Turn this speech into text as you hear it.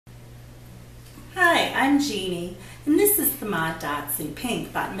Hi, I'm Jeannie, and this is the Mod Dots in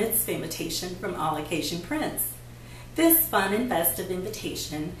Pink Bat Mitzvah invitation from All Occasion Prints. This fun and festive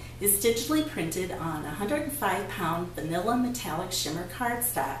invitation is digitally printed on 105-pound vanilla metallic shimmer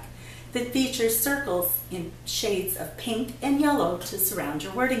cardstock that features circles in shades of pink and yellow to surround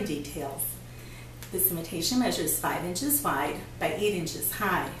your wording details. This invitation measures 5 inches wide by 8 inches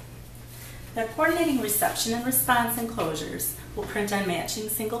high. The coordinating reception and response enclosures will print on matching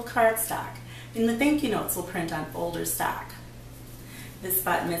single cardstock, and the thank you notes will print on folder stock. This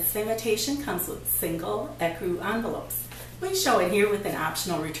Bat Mitzvah invitation comes with single ecru envelopes. We show it here with an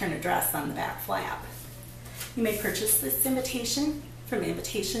optional return address on the back flap. You may purchase this invitation from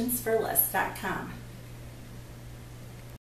invitationsforless.com.